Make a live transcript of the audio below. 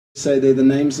Say they're the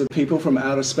names of people from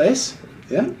outer space,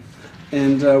 yeah?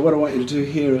 And what I want you to do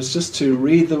here is just to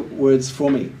read the words for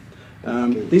me.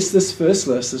 This first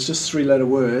list is just 3-letter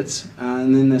words,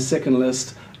 and then the second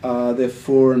list, they're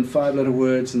 4- and 5-letter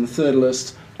words, and the third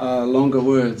list are longer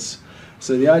words.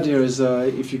 So the idea is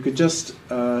if you could just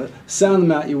sound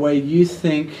them out your way you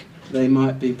think they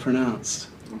might be pronounced.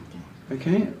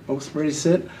 Okay, all ready,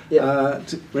 set,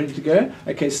 ready to go?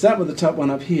 Okay, start with the top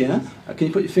one up here. Can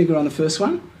you put your finger on the first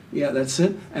one? Yeah, that's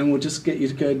it. And we'll just get you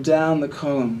to go down the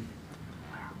column.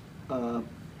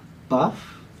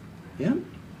 Buff. Yeah.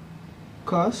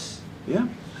 Cos. Yeah.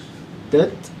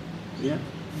 Dit. Yeah.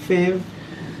 Fiv.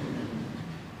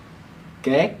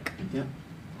 Gek. Yeah.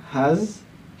 Has.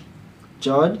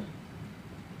 Jod.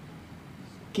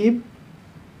 Kip.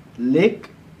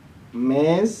 Lick.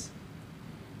 Mez.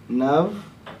 Nav.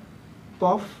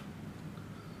 Pof.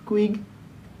 Quig.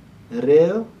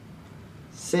 Rail.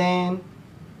 Sand.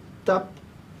 Tap.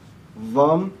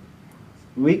 Vom.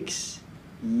 Wix.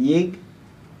 Yig.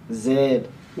 Zed.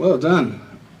 Well done.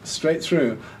 Straight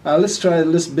through. Let's try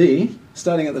list B,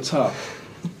 starting at the top.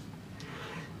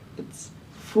 It's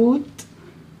foot,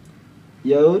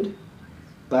 yod,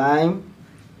 baim,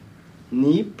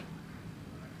 neep,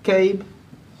 cabe,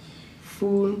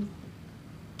 foon,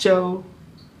 chow,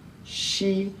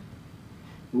 she,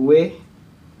 we,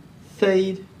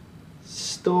 thade,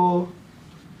 store,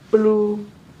 blue,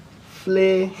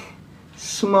 flay,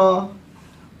 small,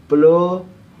 blow,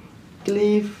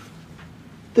 cleave,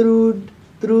 troop,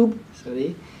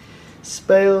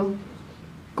 spale,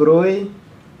 groei,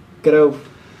 grove.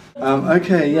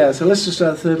 Okay, yeah, so let's just try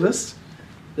the third list.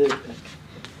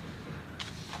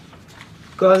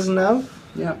 Koznav,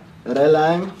 Yeah,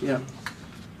 Relaim, yeah,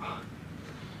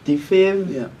 Tifev,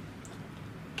 yeah.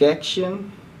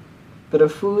 Gaction,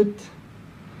 Prefoot,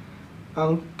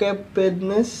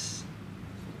 Uncapedness,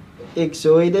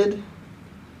 Exoided,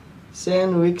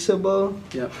 Sandwixable,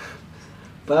 Yeah.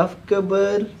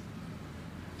 Bafkaber,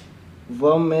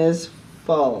 Vomes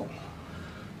Fall.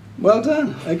 Well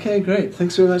done. Okay, great.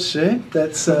 Thanks very much, Shay.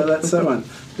 That's that one.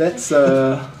 That's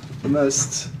the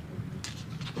most